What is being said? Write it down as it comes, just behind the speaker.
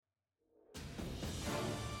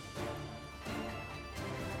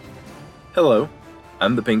Hello,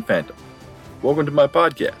 I'm the Pink Phantom. Welcome to my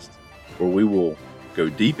podcast, where we will go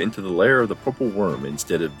deep into the lair of the purple worm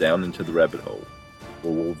instead of down into the rabbit hole,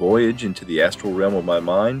 where we'll voyage into the astral realm of my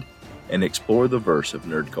mind and explore the verse of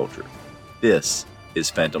nerd culture. This is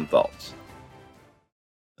Phantom Thoughts.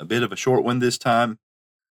 A bit of a short one this time.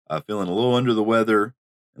 I'm feeling a little under the weather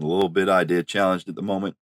and a little bit idea challenged at the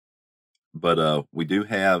moment. But I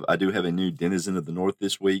do have a new Denizen of the North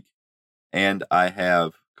this week, and I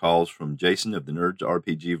have calls from Jason of the Nerds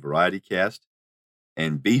RPG Variety Cast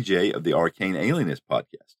and BJ of the Arcane Alienists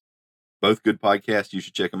podcast. Both good podcasts. You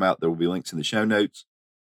should check them out. There will be links in the show notes.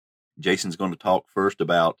 Jason's going to talk first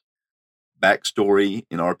about backstory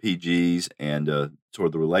in RPGs and sort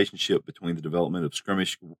of the relationship between the development of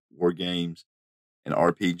skirmish war games and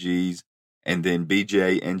RPGs. And then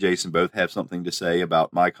BJ and Jason both have something to say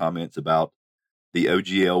about my comments about the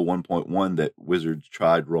OGL 1.1 that Wizards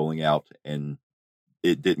tried rolling out, and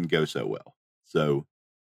it didn't go so well. So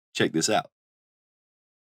check this out.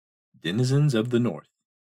 Denizens of the North.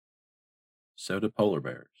 Soda polar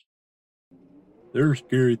bears. There are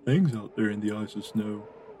scary things out there in the ice and snow.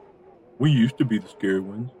 We used to be the scary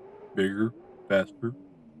ones, bigger, faster,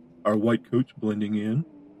 our white coats blending in.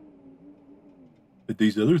 But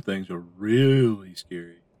these other things are really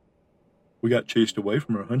scary. We got chased away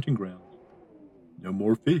from our hunting grounds. No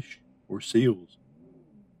more fish or seals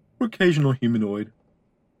or occasional humanoid.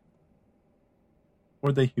 Or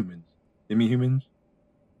are they humans? Demi-humans?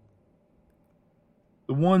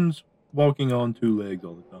 The ones walking on two legs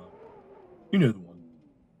all the time. You know the ones.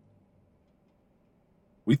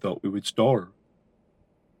 We thought we would starve.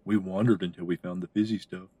 We wandered until we found the fizzy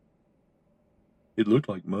stuff. It looked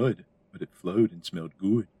like mud, but it flowed and smelled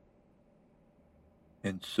good.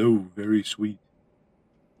 And so very sweet.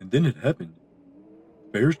 And then it happened.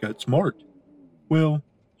 Bears got smart. Well,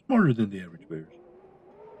 smarter than the average bears.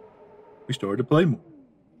 We started to play more,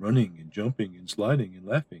 running and jumping and sliding and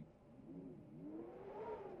laughing.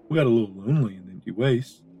 We got a little lonely in the empty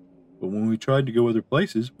wastes, but when we tried to go other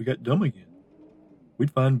places, we got dumb again.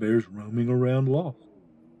 We'd find bears roaming around lost.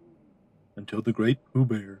 Until the great Pooh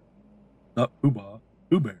Bear, not Pooh-Bah,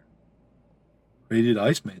 Pooh Bear, created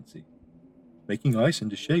ice-mancy, making ice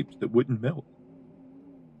into shapes that wouldn't melt.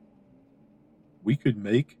 We could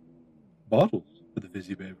make bottles for the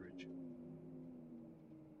fizzy beverage.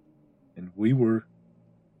 And we were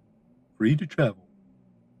free to travel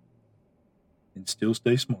and still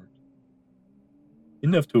stay smart.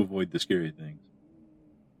 Enough to avoid the scary things.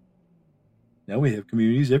 Now we have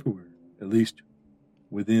communities everywhere, at least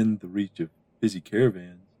within the reach of fizzy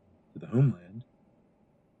caravans to the homeland.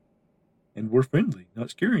 And we're friendly, not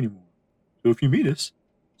scary anymore. So if you meet us,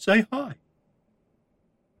 say hi.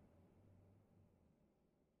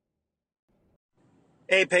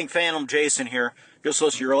 Hey, Pink Phantom, Jason here. Just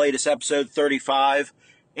listened to your latest episode, 35.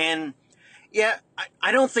 And, yeah,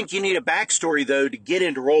 I don't think you need a backstory, though, to get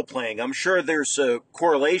into role-playing. I'm sure there's a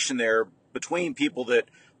correlation there between people that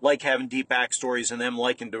like having deep backstories and them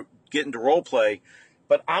liking to get into role-play.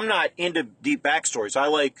 But I'm not into deep backstories. I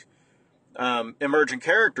like emergent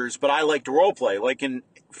characters, but I like to role-play. Like in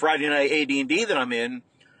Friday Night AD&D that I'm in,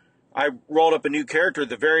 I rolled up a new character at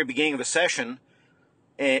the very beginning of a session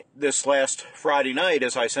this last Friday night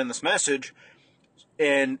as I send this message,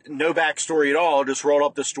 and no backstory at all, just rolled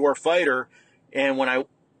up this dwarf fighter, and when I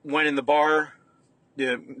went in the bar,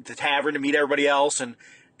 the tavern to meet everybody else, and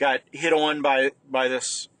got hit on by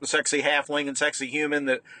this sexy halfling and sexy human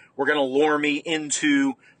that were going to lure me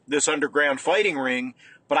into this underground fighting ring,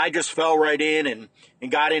 but I just fell right in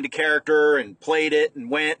and got into character and played it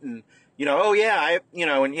and went and, oh yeah,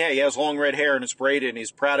 he has long red hair and it's braided and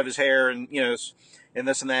he's proud of his hair and, and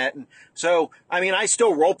this and that. And so, I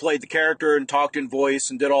still role-played the character and talked in voice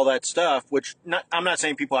and did all that stuff, which I'm not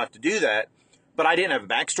saying people have to do that, but I didn't have a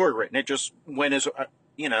backstory written. It just went as,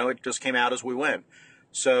 it just came out as we went.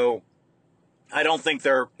 So I don't think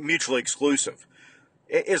they're mutually exclusive.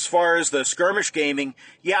 As far as the skirmish gaming,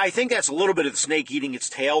 yeah, I think that's a little bit of the snake eating its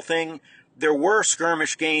tail thing. There were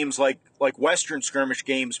skirmish games like Western skirmish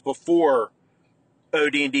games before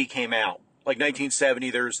OD&D came out. Like 1970,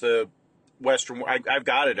 there's the Western. I've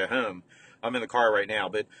got it at home. I'm in the car right now,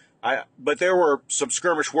 but there were some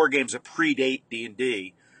skirmish war games that predate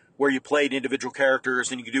D&D, where you played individual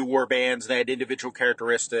characters and you could do war bands and they had individual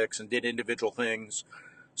characteristics and did individual things.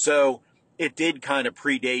 So it did kind of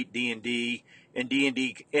predate D&D,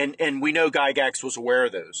 and we know Gygax was aware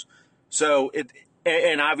of those. So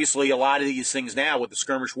and obviously a lot of these things now with the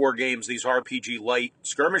skirmish war games, these RPG light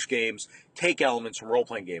skirmish games, take elements from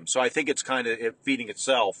role-playing games. So I think it's kind of feeding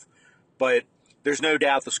itself. But there's no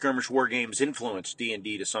doubt the skirmish war games influenced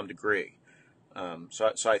D&D to some degree.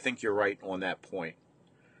 So I think you're right on that point.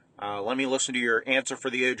 Let me listen to your answer for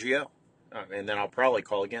the OGO, and then I'll probably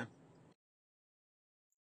call again.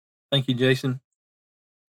 Thank you, Jason.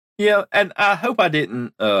 Yeah, and I hope I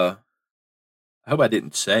didn't. I hope I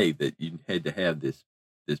didn't say that you had to have this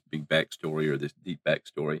big backstory or this deep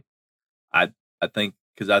backstory. I I think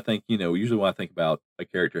because I think usually when I think about a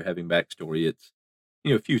character having backstory, it's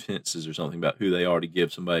a few sentences or something about who they are to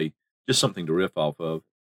give somebody just something to riff off of.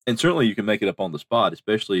 And certainly you can make it up on the spot,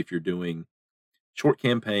 especially if you're doing short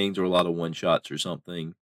campaigns or a lot of one shots or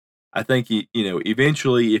something. I think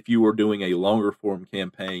eventually if you were doing a longer form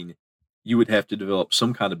campaign, you would have to develop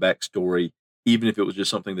some kind of backstory, even if it was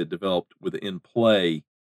just something that developed within play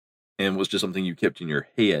and was just something you kept in your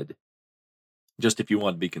head, just if you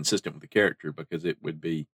wanted to be consistent with the character, because it would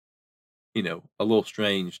be a little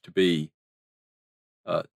strange to be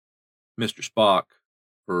uh, Mr. Spock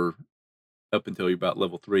for up until you're about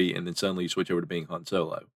level 3, and then suddenly you switch over to being Han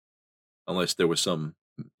Solo, unless there was some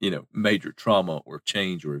major trauma or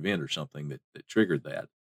change or event or something that triggered that.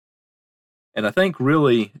 And I think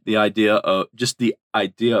really the idea of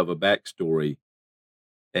a backstory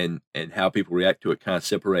and how people react to it kind of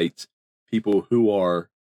separates people who are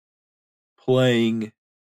playing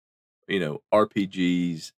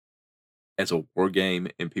RPGs as a war game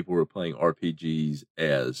and people who are playing RPGs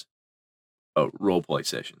as role play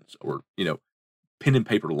sessions, or pen and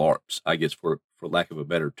paper LARPs, I guess, for lack of a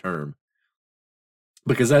better term,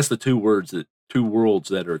 because that's the two worlds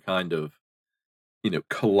that are kind of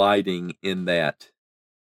colliding in that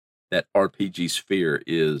RPG sphere.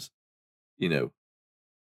 Is the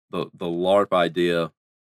LARP idea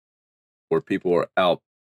where people are out,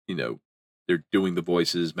 they're doing the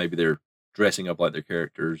voices, maybe they're dressing up like their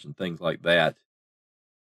characters and things like that,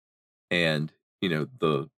 and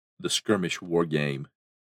the skirmish war game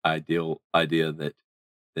idea that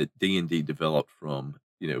D&D developed from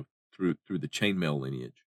through the chainmail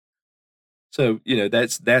lineage. So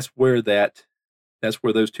that's where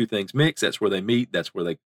those two things mix. That's where they meet. That's where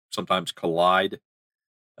they sometimes collide.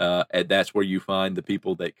 And that's where you find the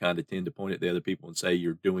people that kind of tend to point at the other people and say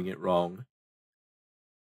you're doing it wrong.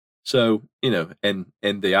 So and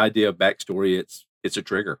the idea of backstory, it's a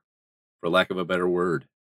trigger, for lack of a better word.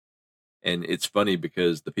 And it's funny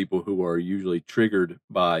because the people who are usually triggered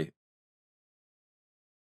by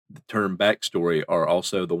the term backstory are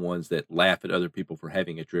also the ones that laugh at other people for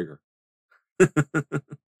having a trigger.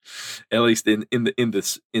 At least in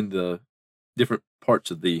the different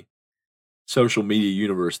parts of the social media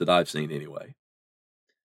universe that I've seen, anyway.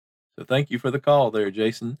 So thank you for the call there,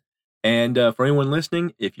 Jason. And for anyone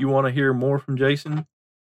listening, if you want to hear more from Jason,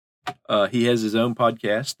 he has his own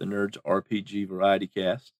podcast, the Nerds RPG Variety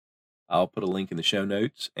Cast. I'll put a link in the show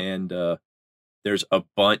notes, and there's a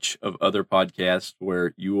bunch of other podcasts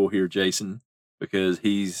where you will hear Jason, because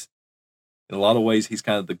he's, in a lot of ways, he's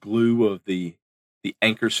kind of the glue of the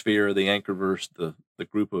anchor sphere, the anchorverse, the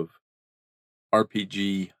group of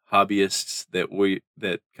RPG hobbyists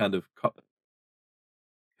that kind of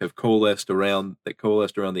have coalesced around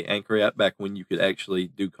the Anchor app, back when you could actually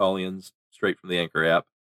do call-ins straight from the Anchor app.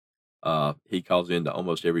 He calls into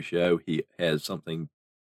almost every show. He has something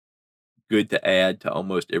good to add to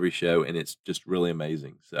almost every show, and it's just really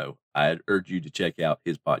amazing. So I'd urge you to check out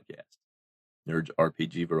his podcast, Nerds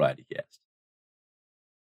RPG Variety Cast.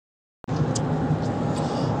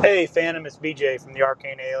 Hey, Phantom, it's BJ from the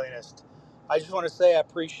Arcane Alienist. I just want to say I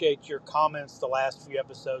appreciate your comments the last few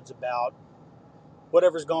episodes about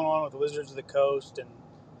whatever's going on with Wizards of the Coast and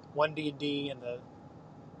 1D&D and the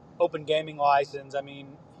open gaming license. I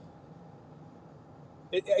mean,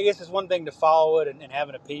 I guess it's one thing to follow it and have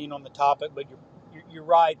an opinion on the topic, but you're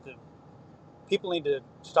right. The people need to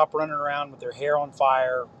stop running around with their hair on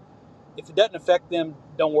fire. If it doesn't affect them,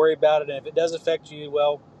 don't worry about it. And if it does affect you,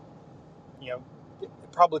 well, it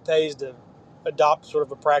probably pays to adopt sort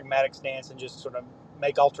of a pragmatic stance and just sort of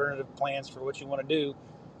make alternative plans for what you want to do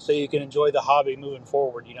so you can enjoy the hobby moving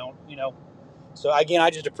forward. So again, I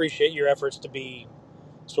just appreciate your efforts to be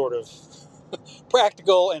sort of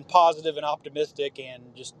practical and positive and optimistic,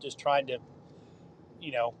 and just trying to,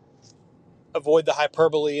 avoid the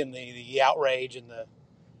hyperbole and the outrage and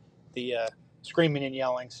the screaming and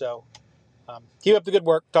yelling. So keep up the good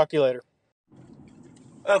work. Talk to you later.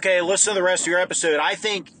 Okay, listen to the rest of your episode. I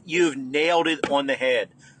think you've nailed it on the head.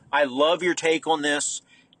 I love your take on this,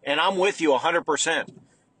 and I'm with you 100%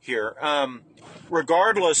 here.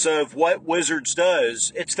 Regardless of what Wizards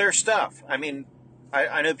does, it's their stuff. I mean,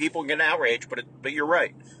 I know people get outraged, but you're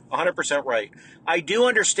right, 100% right. I do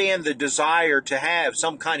understand the desire to have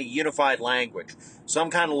some kind of unified language, some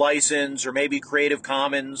kind of license, or maybe Creative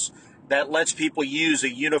Commons, that lets people use a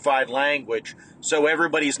unified language so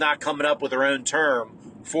everybody's not coming up with their own term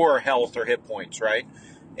for health or hit points, right?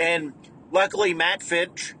 And luckily, Matt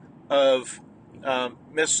Finch of Matt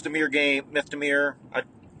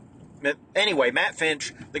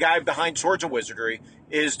Finch, the guy behind Swords and Wizardry,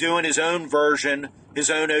 is doing his own version, his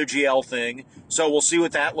own OGL thing. So we'll see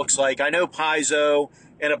what that looks like. I know Paizo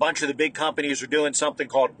and a bunch of the big companies are doing something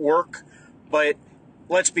called ORC, but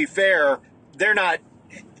let's be fair, they're not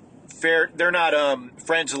friends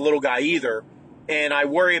of the little guy either. And I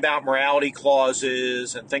worry about morality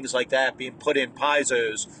clauses and things like that being put in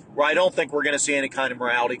Paizo's, where I don't think we're going to see any kind of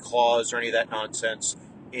morality clause or any of that nonsense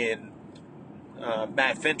in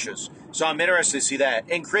Matt Finch's. So I'm interested to see that.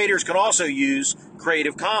 And creators can also use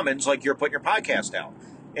Creative Commons, like you're putting your podcast out.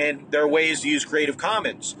 And there are ways to use Creative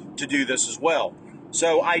Commons to do this as well.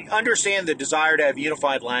 So I understand the desire to have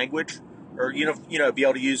unified language, or be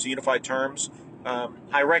able to use unified terms.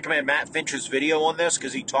 I recommend Matt Finch's video on this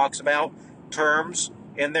because he talks about terms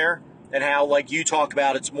in there and how, like you talk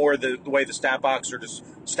about, it's more the way the stat blocks are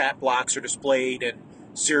displayed and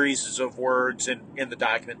series of words in the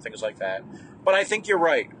document, things like that. But I think you're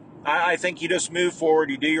right. I think you just move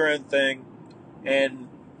forward, you do your own thing, and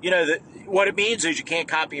what it means is you can't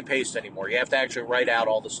copy and paste anymore. You have to actually write out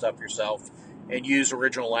all the stuff yourself and use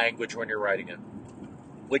original language when you're writing it,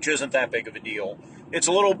 which isn't that big of a deal. It's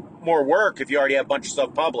a little more work if you already have a bunch of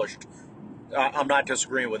stuff published. I'm not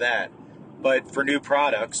disagreeing with that. But for new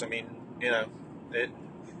products,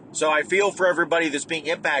 so I feel for everybody that's being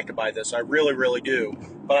impacted by this. I really, really do.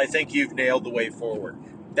 But I think you've nailed the way forward.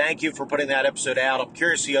 Thank you for putting that episode out. I'm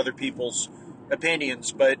curious to see other people's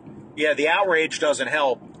opinions. But, yeah, the outrage doesn't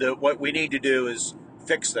help. What we need to do is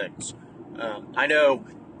fix things. I know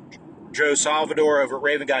Joe Salvador over at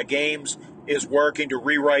Raven Got Games is working to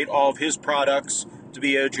rewrite all of his products to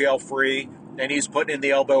be OGL free, and he's putting in the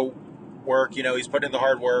elbow work. He's putting in the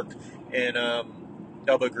hard work and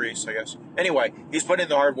elbow grease, I guess. Anyway, he's putting in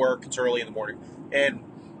the hard work. It's early in the morning and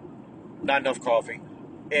not enough coffee,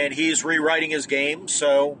 and he's rewriting his game.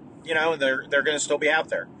 So and they're going to still be out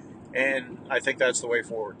there, and I think that's the way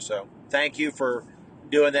forward. So thank you for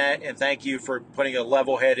doing that, and thank you for putting a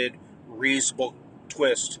level-headed, reasonable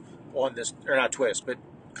twist on this, or not twist, but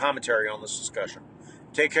commentary on this discussion.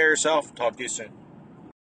 Take care of yourself. Talk to you soon.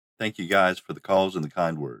 Thank you guys for the calls and the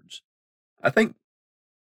kind words. I think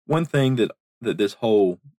one thing that this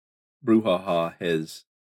whole brouhaha has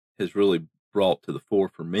really brought to the fore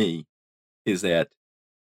for me is that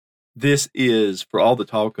this is, for all the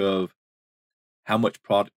talk of how much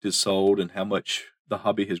product is sold and how much the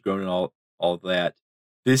hobby has grown and all of that,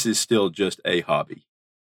 this is still just a hobby.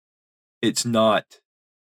 It's not,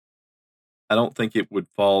 I don't think it would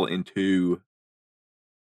fall into,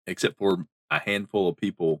 except for a handful of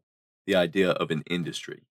people, the idea of an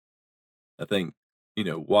industry. I think,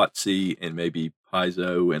 WotC and maybe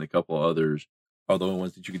Paizo and a couple of others are the only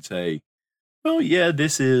ones that you could say, well, yeah,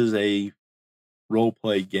 this is a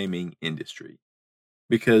role-play gaming industry.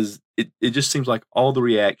 Because it just seems like all the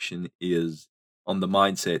reaction is on the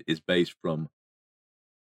mindset is based from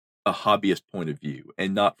a hobbyist point of view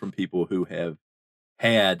and not from people who have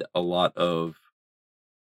had a lot of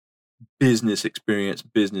business experience,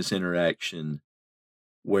 business interaction,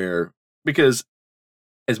 because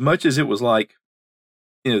as much as it was like,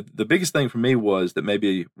 the biggest thing for me was that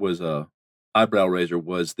maybe was a eyebrow raiser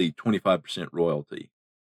was the 25% royalty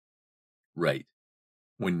rate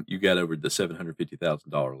when you got over the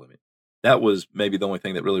 $750,000 limit. That was maybe the only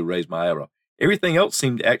thing that really raised my eyebrow. Everything else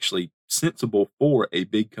seemed actually sensible for a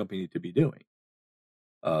big company to be doing.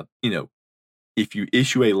 If you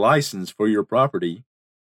issue a license for your property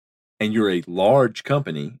and you're a large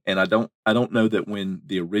company, and I don't know that when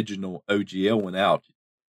the original OGL went out,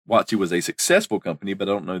 WotC was a successful company, but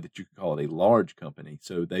I don't know that you could call it a large company.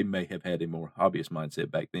 So they may have had a more hobbyist mindset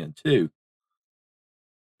back then too.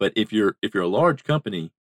 But if you're a large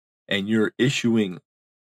company and you're issuing,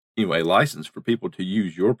 a license for people to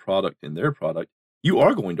use your product and their product, you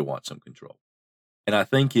are going to want some control. And I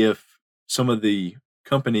think if some of the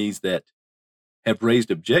companies that have raised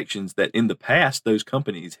objections that in the past those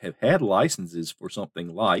companies have had licenses for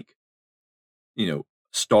something like,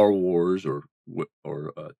 Star Wars or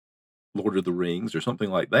Lord of the Rings or something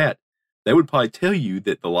like that, they would probably tell you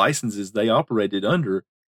that the licenses they operated under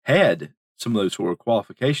had some of those sort of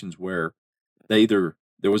qualifications where there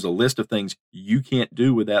was a list of things you can't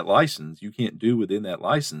do with that license, you can't do within that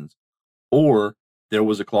license, or there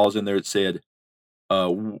was a clause in there that said,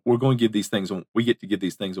 we're going to give these things we get to give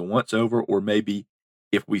these things a once over, or maybe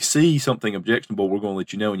if we see something objectionable, we're going to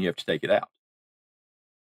let you know and you have to take it out.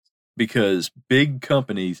 Because big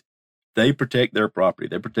companies, they protect their property.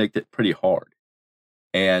 They protect it pretty hard.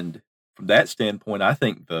 And from that standpoint, I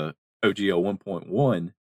think the OGL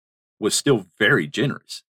 1.1 was still very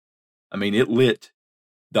generous. I mean, it let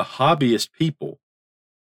the hobbyist people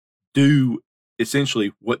do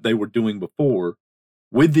essentially what they were doing before,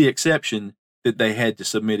 with the exception that they had to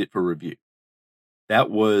submit it for review. That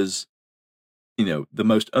was, the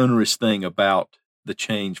most onerous thing about the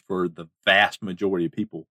change for the vast majority of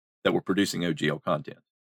people that were producing OGL content.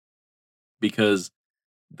 Because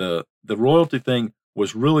the royalty thing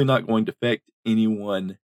was really not going to affect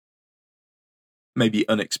anyone maybe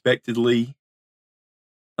unexpectedly,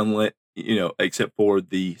 unless, except for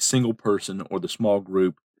the single person or the small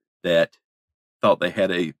group that thought they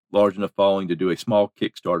had a large enough following to do a small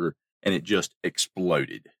Kickstarter and it just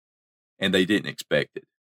exploded and they didn't expect it.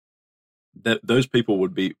 Those people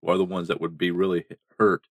are the ones that would be really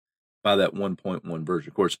hurt by that 1.1 version.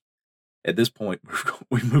 Of course, at this point,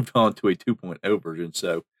 we moved on to a 2.0 version.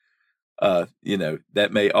 So,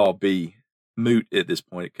 that may all be moot at this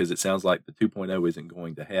point because it sounds like the 2.0 isn't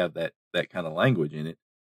going to have that kind of language in it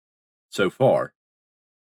so far.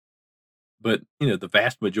 But, the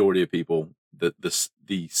vast majority of people, the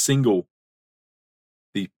single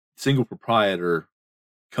proprietor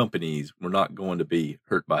companies were not going to be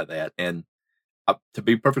hurt by that. And to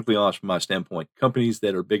be perfectly honest, from my standpoint, companies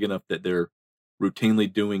that are big enough that they're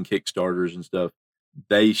routinely doing Kickstarters and stuff,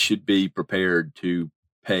 they should be prepared to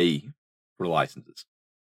pay for licenses.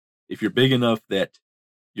 If you're big enough that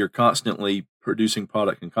you're constantly producing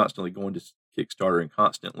product and constantly going to Kickstarter and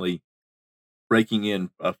constantly raking in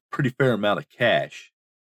a pretty fair amount of cash,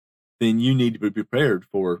 then you need to be prepared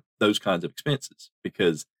for those kinds of expenses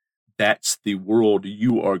because that's the world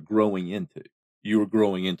you are growing into. You are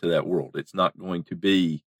growing into that world. It's not going to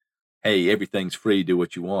be, hey, everything's free, do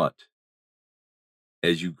what you want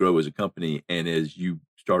as you grow as a company and as you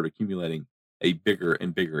start accumulating a bigger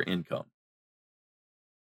and bigger income.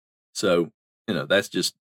 So, that's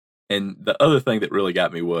just, and the other thing that really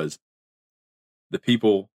got me was the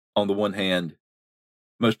people on the one hand,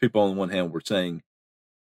 most people on the one hand were saying,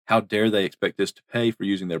 how dare they expect us to pay for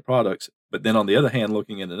using their products? But then on the other hand,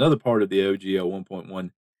 looking at another part of the OGL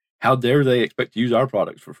 1.1, how dare they expect to use our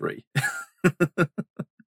products for free?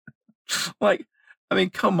 Like, I mean,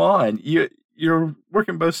 come on. You're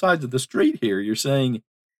working both sides of the street here. You're saying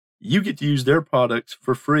you get to use their products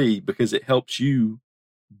for free because it helps you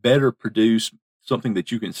better produce something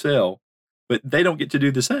that you can sell, but they don't get to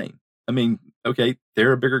do the same. I mean, okay,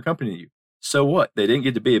 they're a bigger company than you. So what? They didn't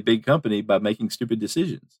get to be a big company by making stupid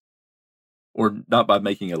decisions, or not by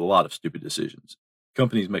making a lot of stupid decisions.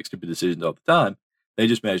 Companies make stupid decisions all the time. They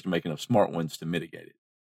just managed to make enough smart ones to mitigate it.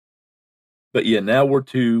 But yeah, now we're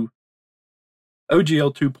to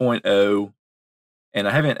OGL 2.0, and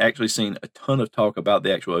I haven't actually seen a ton of talk about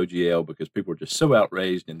the actual OGL because people are just so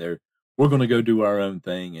outraged and we're going to go do our own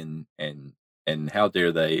thing and how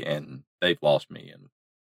dare they, and they've lost me and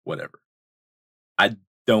whatever. I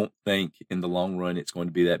don't think in the long run it's going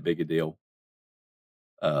to be that big a deal.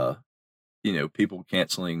 People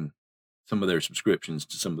canceling some of their subscriptions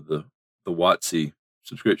to some of the WotC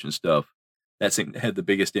subscription stuff, that had the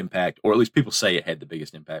biggest impact, or at least people say it had the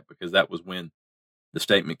biggest impact because that was when the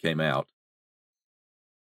statement came out.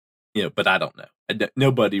 But I don't know.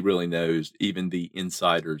 Nobody really knows. Even the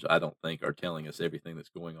insiders, I don't think, are telling us everything that's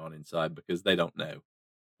going on inside because they don't know.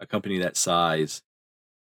 A company that size,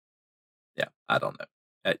 yeah, I don't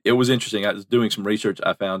know. It was interesting. I was doing some research.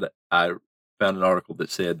 I found an article that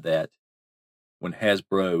said that when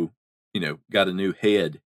Hasbro, got a new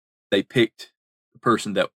head, they picked the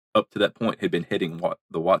person that up to that point had been heading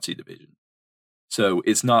the WotC division. So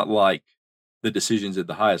it's not like the decisions at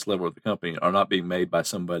the highest level of the company are not being made by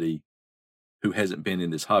somebody who hasn't been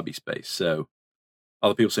in this hobby space. So all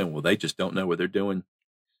the people saying, well, they just don't know what they're doing.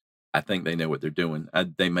 I think they know what they're doing.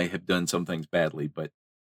 They may have done some things badly, but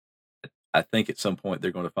I think at some point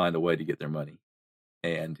they're going to find a way to get their money.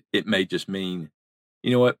 And it may just mean,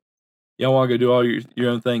 you know what? Y'all want to go do all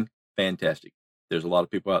your own thing? Fantastic. There's a lot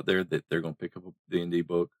of people out there that they're going to pick up a D&D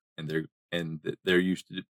book and they're used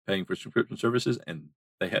to paying for subscription services, and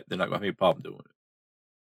they're not going to have any problem doing it.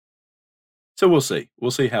 So we'll see.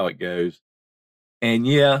 We'll see how it goes. And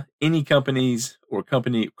yeah, any companies or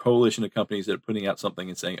coalition of companies that are putting out something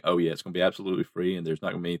and saying, oh yeah, it's going to be absolutely free and there's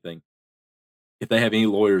not going to be anything, if they have any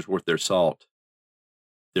lawyers worth their salt,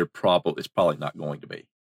 it's probably not going to be.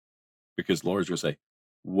 Because lawyers will say,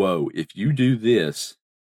 whoa, if you do this,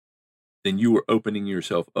 then you are opening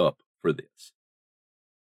yourself up for this.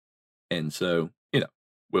 And so,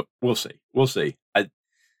 we'll see. We'll see.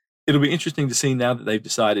 It'll be interesting to see now that they've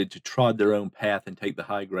decided to trod their own path and take the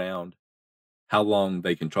high ground, how long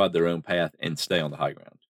they can trod their own path and stay on the high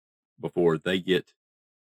ground before they get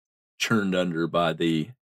churned under by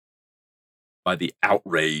the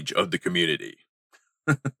outrage of the community.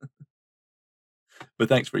 But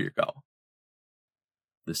thanks for your call.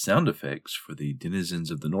 The sound effects for the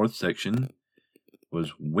Denizens of the North section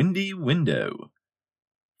was Windy Window,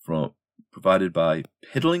 provided by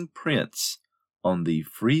Peddling Prince on the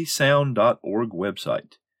freesound.org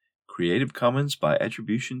website. Creative Commons by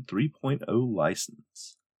Attribution 3.0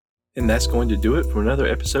 license. And that's going to do it for another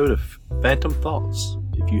episode of Phantom Thoughts.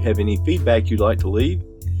 If you have any feedback you'd like to leave,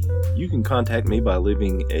 you can contact me by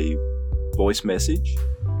leaving a voice message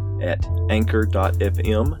at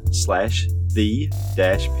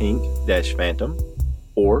anchor.fm/the-pink-phantom,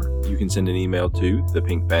 or you can send an email to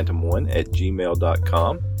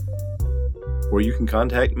thepinkphantom1@gmail.com, or you can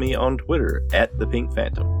contact me on Twitter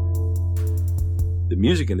 @thepinkphantom. The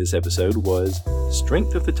music in this episode was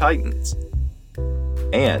Strength of the Titans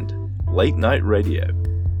and Late Night Radio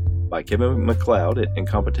by Kevin MacLeod at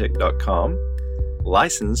Incompetech.com,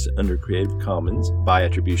 licensed under Creative Commons by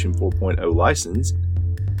Attribution 4.0 license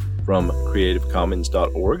from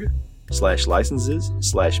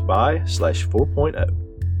creativecommons.org/licenses/by/4.0.